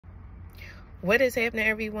What is happening,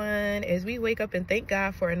 everyone? As we wake up and thank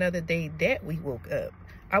God for another day that we woke up,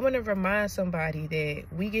 I want to remind somebody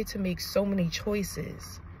that we get to make so many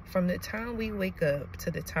choices from the time we wake up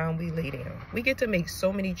to the time we lay down. We get to make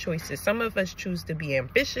so many choices. Some of us choose to be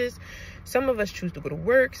ambitious. Some of us choose to go to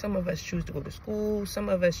work. Some of us choose to go to school. Some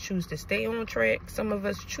of us choose to stay on track. Some of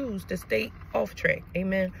us choose to stay off track.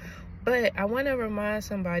 Amen. But I want to remind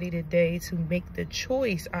somebody today to make the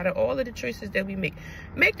choice out of all of the choices that we make.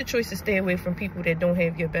 Make the choice to stay away from people that don't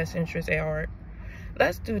have your best interests at heart.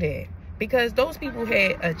 Let's do that. Because those people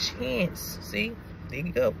had a chance. See, there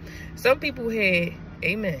you go. Some people had,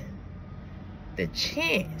 amen, the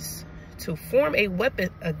chance to form a weapon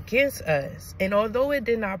against us. And although it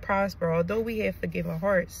did not prosper, although we have forgiven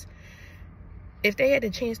hearts, if they had the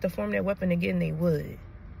chance to form that weapon again, they would.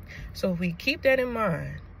 So if we keep that in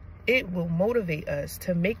mind, it will motivate us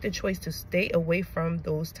to make the choice to stay away from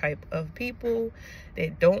those type of people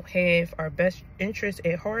that don't have our best interests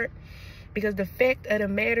at heart. Because the fact of the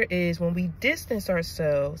matter is, when we distance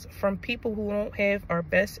ourselves from people who don't have our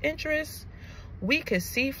best interests, we could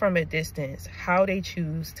see from a distance how they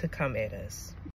choose to come at us.